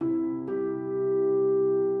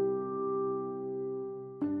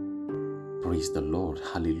Praise the Lord.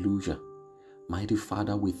 Hallelujah. Mighty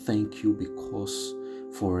Father, we thank you because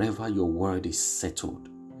forever your word is settled.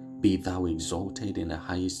 Be thou exalted in the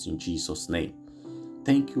highest in Jesus' name.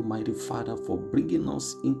 Thank you, mighty Father, for bringing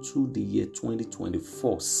us into the year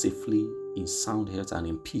 2024 safely, in sound health and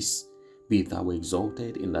in peace. Be thou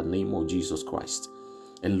exalted in the name of Jesus Christ.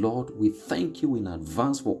 And Lord, we thank you in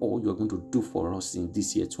advance for all you're going to do for us in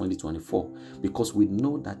this year 2024, because we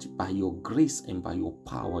know that by your grace and by your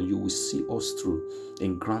power, you will see us through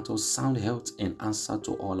and grant us sound health and answer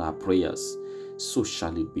to all our prayers. So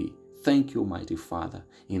shall it be. Thank you, mighty Father,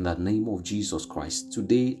 in the name of Jesus Christ.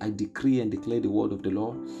 Today, I decree and declare the word of the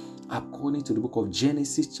Lord according to the book of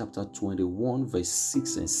Genesis chapter 21, verse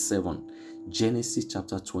 6 and 7. Genesis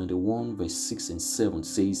chapter 21, verse 6 and 7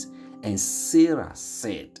 says, "And Sarah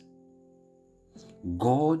said,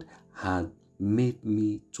 God had made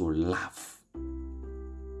me to laugh,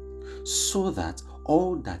 so that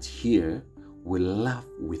all that hear will laugh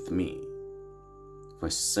with me."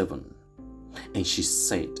 Verse 7, "And she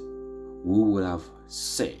said, Who would have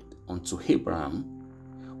said unto Abraham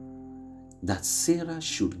that Sarah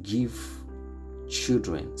should give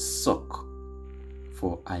children suck?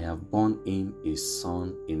 For I have borne him a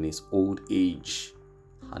son in his old age."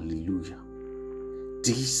 Hallelujah.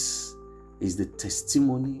 This is the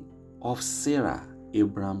testimony of Sarah,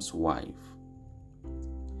 Abraham's wife.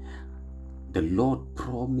 The Lord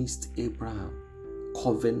promised Abraham,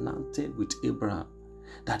 covenanted with Abraham,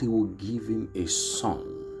 that he will give him a son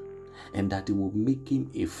and that he will make him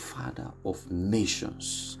a father of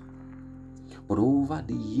nations. But over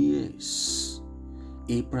the years,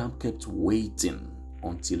 Abraham kept waiting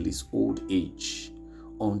until his old age,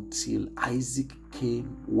 until Isaac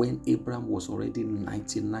came when Abraham was already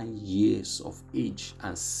 99 years of age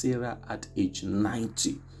and Sarah at age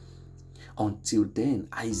 90. Until then,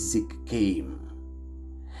 Isaac came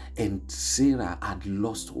and Sarah had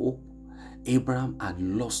lost hope. Abraham had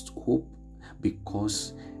lost hope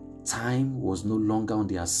because time was no longer on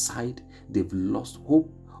their side. They've lost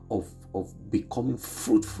hope of becoming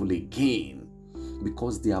fruitful again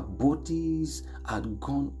because their bodies had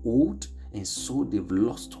gone old, and so they've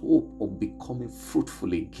lost hope of becoming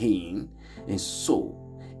fruitful again. And so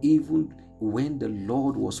even when the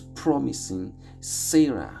Lord was promising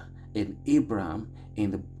Sarah and Abraham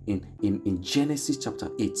in Genesis chapter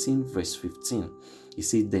 18 verse 15, he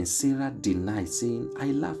said, "Then Sarah denied, saying,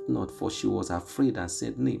 I laughed not, for she was afraid, and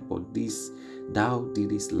said, Nay, but this thou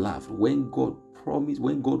didst laugh." When God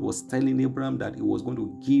was telling Abraham that he was going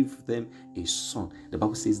to give them a son, the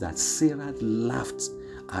Bible says that Sarah laughed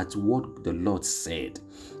at what the Lord said.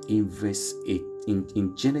 In verse 8,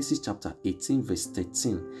 in Genesis chapter 18 verse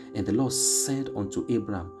 13, "And the Lord said unto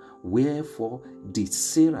Abraham, Wherefore did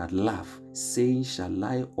Sarah laugh, saying, Shall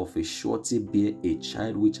I of a surety bear a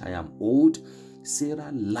child which I am old?"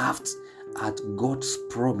 Sarah laughed at God's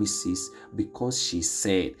promises because she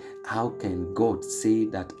said, "How can God say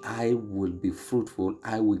that I will be fruitful,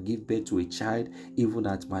 I will give birth to a child even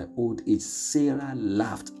at my old age?" Sarah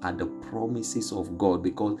laughed at the promises of God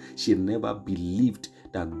because she never believed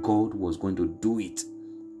that God was going to do it.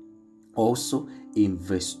 Also, in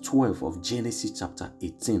verse 12 of Genesis chapter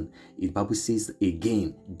 18, the Bible says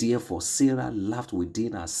again, "Therefore Sarah laughed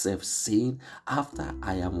within herself, saying, After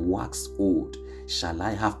I am waxed old, shall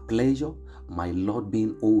I have pleasure, my Lord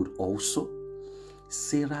being old also?"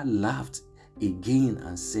 Sarah laughed again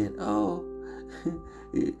and said, "Oh,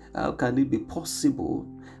 how can it be possible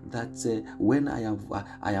that when I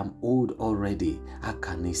am old already, how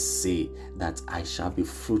can it say that I shall be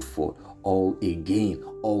fruitful?" Or again,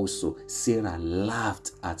 also, Sarah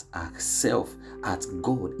laughed at herself, at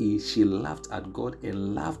God. She laughed at God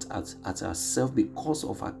and laughed at herself because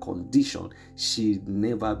of her condition. She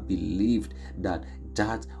never believed that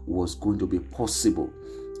was going to be possible.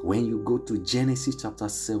 When you go to Genesis chapter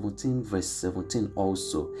 17 verse 17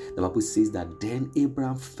 also, the Bible says that, "Then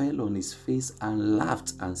Abraham fell on his face and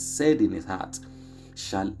laughed and said in his heart,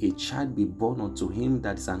 Shall a child be born unto him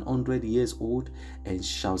that is 100 years old? And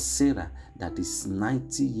shall Sarah that is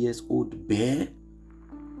 90 years old bear?"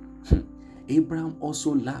 Abraham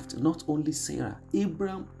also laughed. Not only Sarah,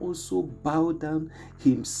 Abraham also bowed down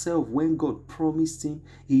himself when God promised him.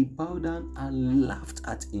 He bowed down and laughed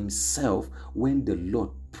at himself when the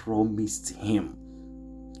Lord promised him.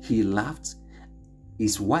 He laughed.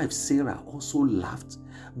 His wife Sarah also laughed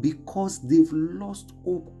because they've lost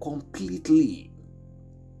hope completely.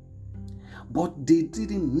 But they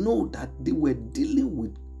didn't know that they were dealing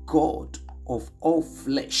with God of all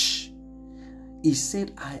flesh. He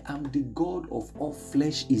said, "I am the God of all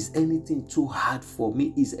flesh. Is anything too hard for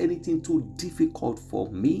me? Is anything too difficult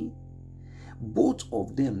for me?" Both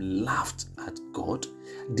of them laughed at God.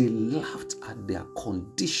 They laughed at their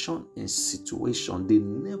condition and situation. They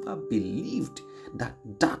never believed that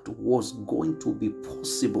that was going to be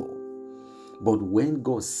possible. But when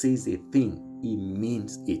God says a thing, He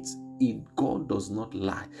means it. God does not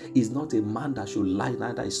lie. He's not a man that should lie,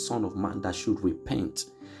 neither a son of man that should repent.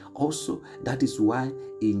 Also, that is why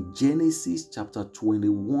in Genesis chapter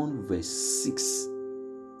 21 verse 6,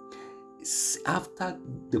 after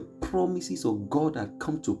the promises of God had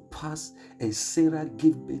come to pass, and Sarah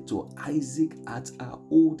gave birth to Isaac at her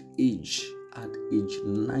old age, at age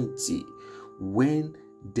 90, when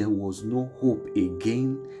there was no hope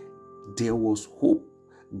again, there was hope.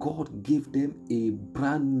 God gave them a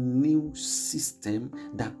brand new system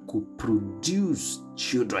that could produce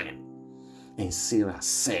children. And Sarah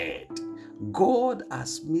said, God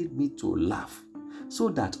has made me to laugh so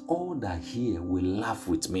that all that hear will laugh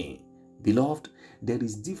with me. Beloved, there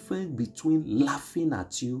is difference between laughing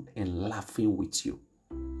at you and laughing with you.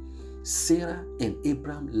 Sarah and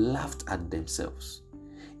Abraham laughed at themselves.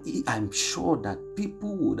 I'm sure that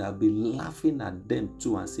people would have been laughing at them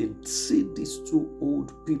too and said, see these two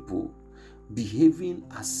old people behaving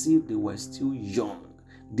as if they were still young.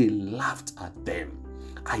 They laughed at them.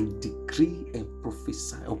 I decree and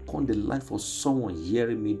prophesy upon the life of someone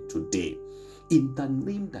hearing me today, in the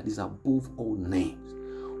name that is above all names,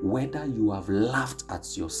 whether you have laughed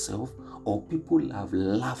at yourself or people have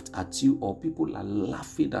laughed at you or people are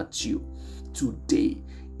laughing at you today,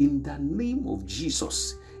 in the name of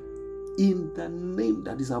Jesus, in the name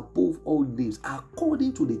that is above all names,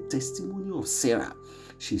 according to the testimony of Sarah,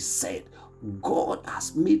 she said, God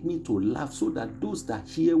has made me to laugh so that those that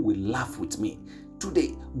hear will laugh with me.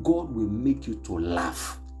 Today, God will make you to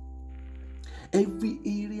laugh. Every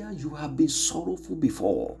area you have been sorrowful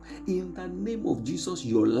before, in the name of Jesus,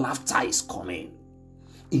 your laughter is coming.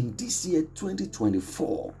 In this year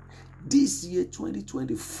 2024,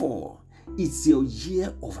 it's your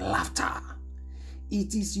year of laughter.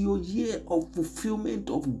 It is your year of fulfillment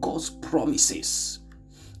of God's promises.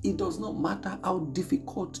 It does not matter how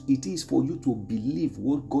difficult it is for you to believe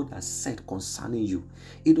what God has said concerning you.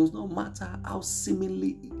 It does not matter how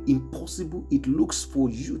seemingly impossible it looks for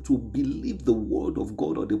you to believe the word of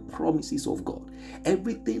God or the promises of God.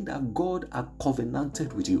 Everything that God has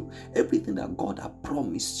covenanted with you, everything that God has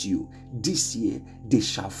promised you, this year they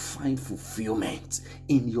shall find fulfillment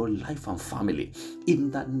in your life and family. In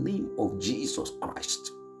the name of Jesus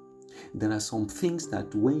Christ. There are some things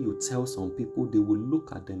that when you tell some people, they will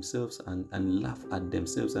look at themselves and laugh at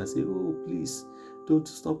themselves and say, oh, please, don't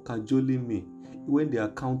stop cajoling me. When they are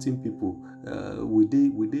counting people, will they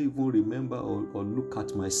even remember or look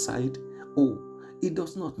at my side? Oh, it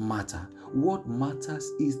does not matter. What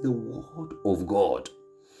matters is the word of God.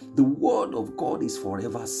 The word of God is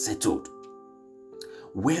forever settled.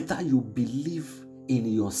 Whether you believe in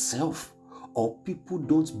yourself or people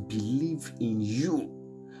don't believe in you,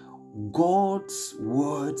 God's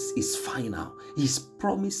words is final. His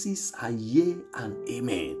promises are yea and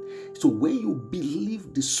amen. So when you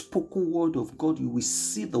believe the spoken word of God, you will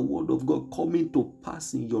see the word of God coming to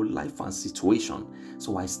pass in your life and situation.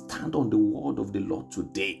 So I stand on the word of the Lord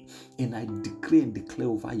today and I decree and declare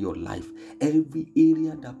over your life, every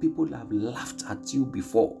area that people have laughed at you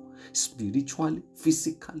before, spiritually,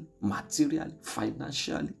 physically, materially,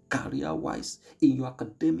 financially, career-wise, in your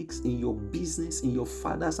academics, in your business, in your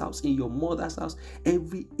father's house, in your mother's house,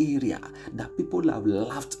 every area that people have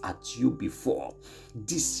laughed at you before,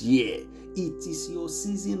 this year, it is your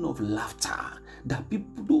season of laughter. That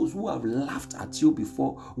people, those who have laughed at you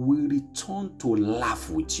before, will return to laugh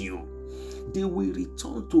with you. They will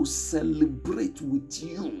return to celebrate with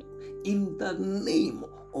you in the name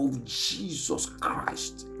of Jesus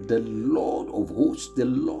Christ, the Lord of hosts, the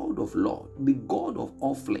Lord of lords, the God of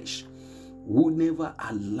all flesh, who never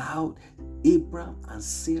allowed Abraham and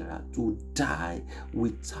Sarah to die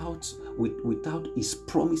without his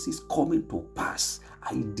promises coming to pass.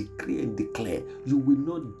 I decree and declare, you will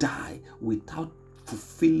not die without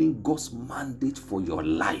fulfilling God's mandate for your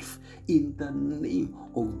life in the name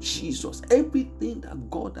of Jesus. Everything that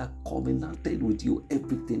God has covenanted with you,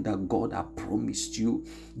 everything that God has promised you,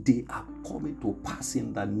 they are coming to pass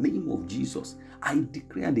in the name of Jesus. I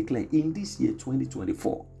decree and declare in this year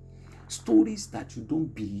 2024, stories that you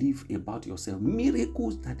don't believe about yourself,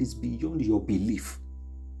 miracles that is beyond your belief,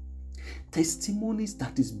 testimonies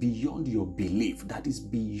that is beyond your belief, that is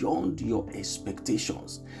beyond your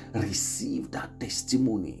expectations. Receive that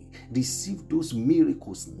testimony. Receive those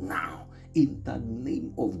miracles now in the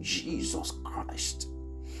name of Jesus Christ.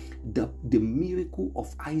 The miracle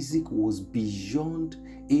of Isaac was beyond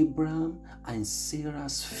Abraham and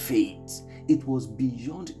Sarah's faith. It was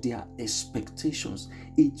beyond their expectations.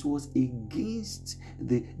 It was against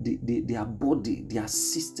their body, their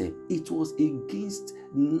system. It was against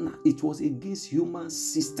human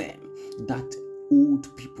system that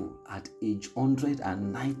old people at age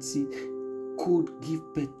 190 could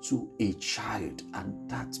give birth to a child at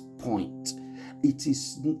that point.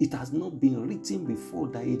 It has not been written before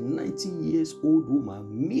that a 90 years old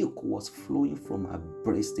woman, milk was flowing from her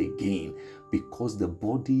breast again, because the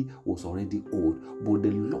body was already old. But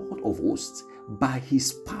the Lord of hosts, by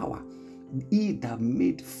his power, he that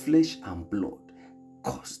made flesh and blood,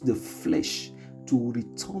 caused the flesh to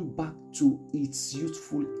return back to its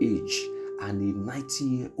youthful age, and a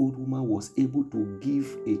 90-year-old woman was able to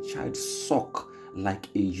give a child suck like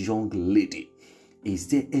a young lady. Is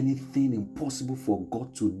there anything impossible for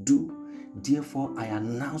God to do? Therefore, I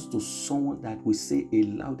announce to someone that will say a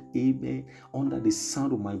loud amen under the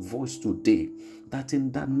sound of my voice today, that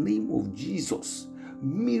in the name of Jesus,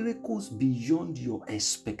 miracles beyond your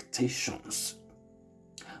expectations,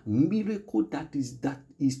 miracle that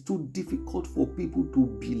is too difficult for people to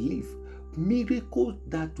believe, miracles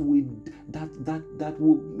that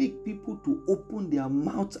will make people to open their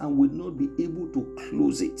mouths and will not be able to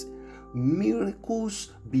close it,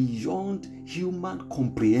 miracles beyond human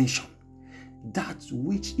comprehension, that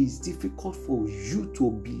which is difficult for you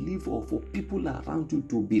to believe or for people around you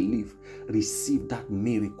to believe. Receive that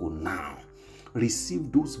miracle now.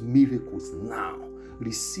 Receive those miracles now.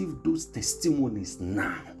 Receive those testimonies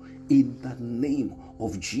now. In the name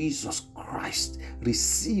of Jesus Christ,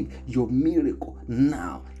 receive your miracle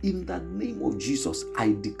now. In the name of Jesus,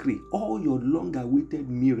 I decree all your long-awaited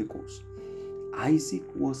miracles. Isaac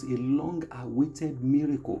was a long-awaited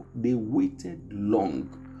miracle. They waited long,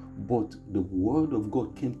 but the word of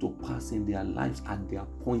God came to pass in their lives at the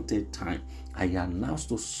appointed time. I announce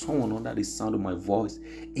to someone under the sound of my voice,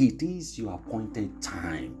 it is your appointed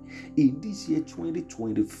time. In this year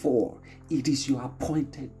 2024, it is your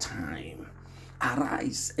appointed time.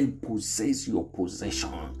 Arise and possess your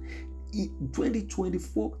possession.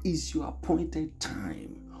 2024 is your appointed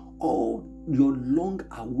time. All your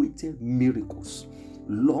long-awaited miracles,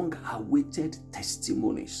 long-awaited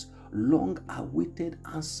testimonies, long-awaited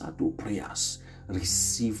answer to prayers,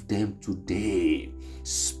 receive them today,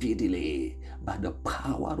 speedily, by the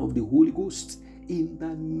power of the Holy Ghost, in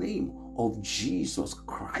the name of Jesus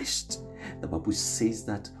Christ. The Bible says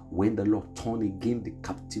that when the Lord turned again the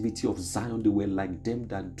captivity of Zion, they were like them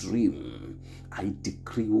that dream. I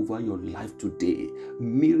decree over your life today,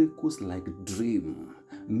 miracles like dream,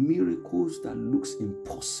 miracles that looks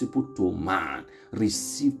impossible to man.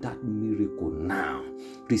 Receive that miracle now.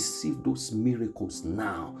 Receive those miracles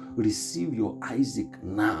now. Receive your Isaac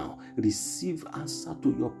now. Receive answer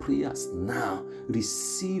to your prayers now.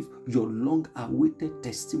 Receive your long-awaited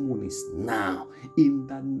testimonies now. In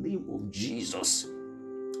the name of Jesus,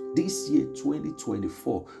 this year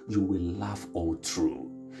 2024, you will laugh all through.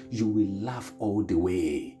 You will laugh all the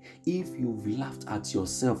way. If you've laughed at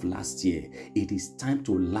yourself last year, it is time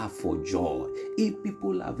to laugh for joy. If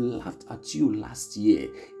people have laughed at you last year,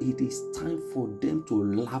 it is time for them to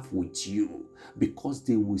laugh with you, because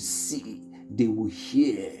they will see, they will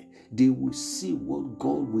hear, they will see what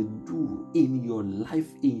God will do in your life,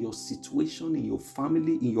 in your situation, in your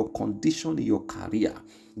family, in your condition, in your career.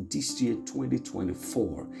 This year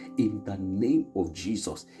 2024, in the name of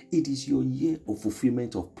Jesus, it is your year of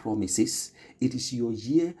fulfillment of promises. It is your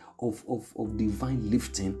year of divine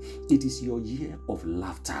lifting. It is your year of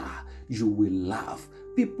laughter. You will laugh.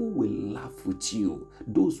 People will laugh with you.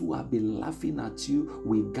 Those who have been laughing at you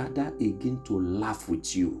will gather again to laugh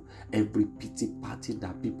with you. Every pity party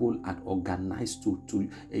that people had organized to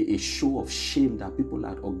a show of shame that people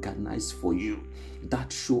had organized for you,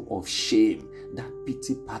 that show of shame, that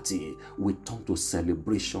pity party will turn to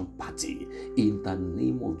celebration party in the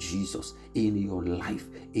name of Jesus, in your life,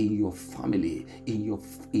 in your family, in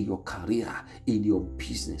your career, in your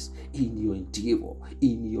business, in your endeavor,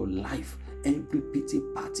 in your life. Every pity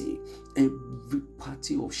party, every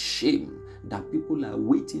party of shame that people are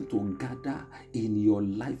waiting to gather in your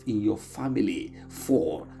life, in your family,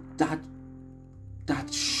 for that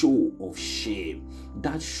show of shame,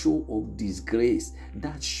 that show of disgrace,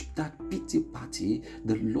 that pity party,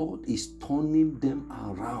 the Lord is turning them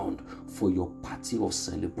around for your party of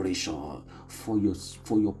celebration, for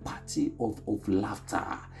your party of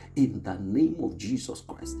laughter. In the name of Jesus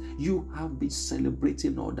Christ, you have been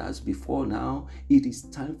celebrating others before now. It is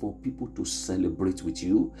time for people to celebrate with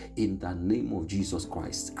you. In the name of Jesus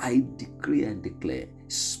Christ, I decree and declare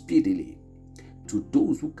speedily, To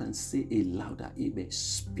those who can say a louder amen,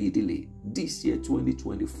 speedily, this year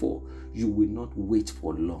 2024, you will not wait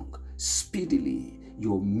for long. Speedily,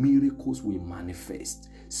 your miracles will manifest.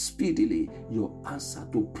 Speedily, your answer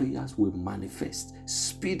to prayers will manifest.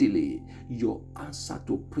 Speedily, your answer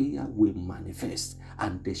to prayer will manifest,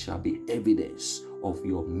 and there shall be evidence of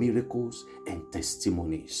your miracles and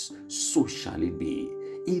testimonies. So shall it be.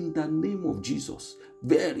 In the name of Jesus,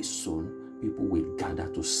 very soon, people will gather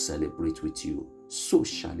to celebrate with you. So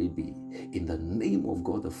shall it be. In the name of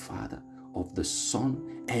God the Father, of the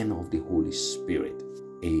Son, and of the Holy Spirit.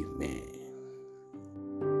 Amen.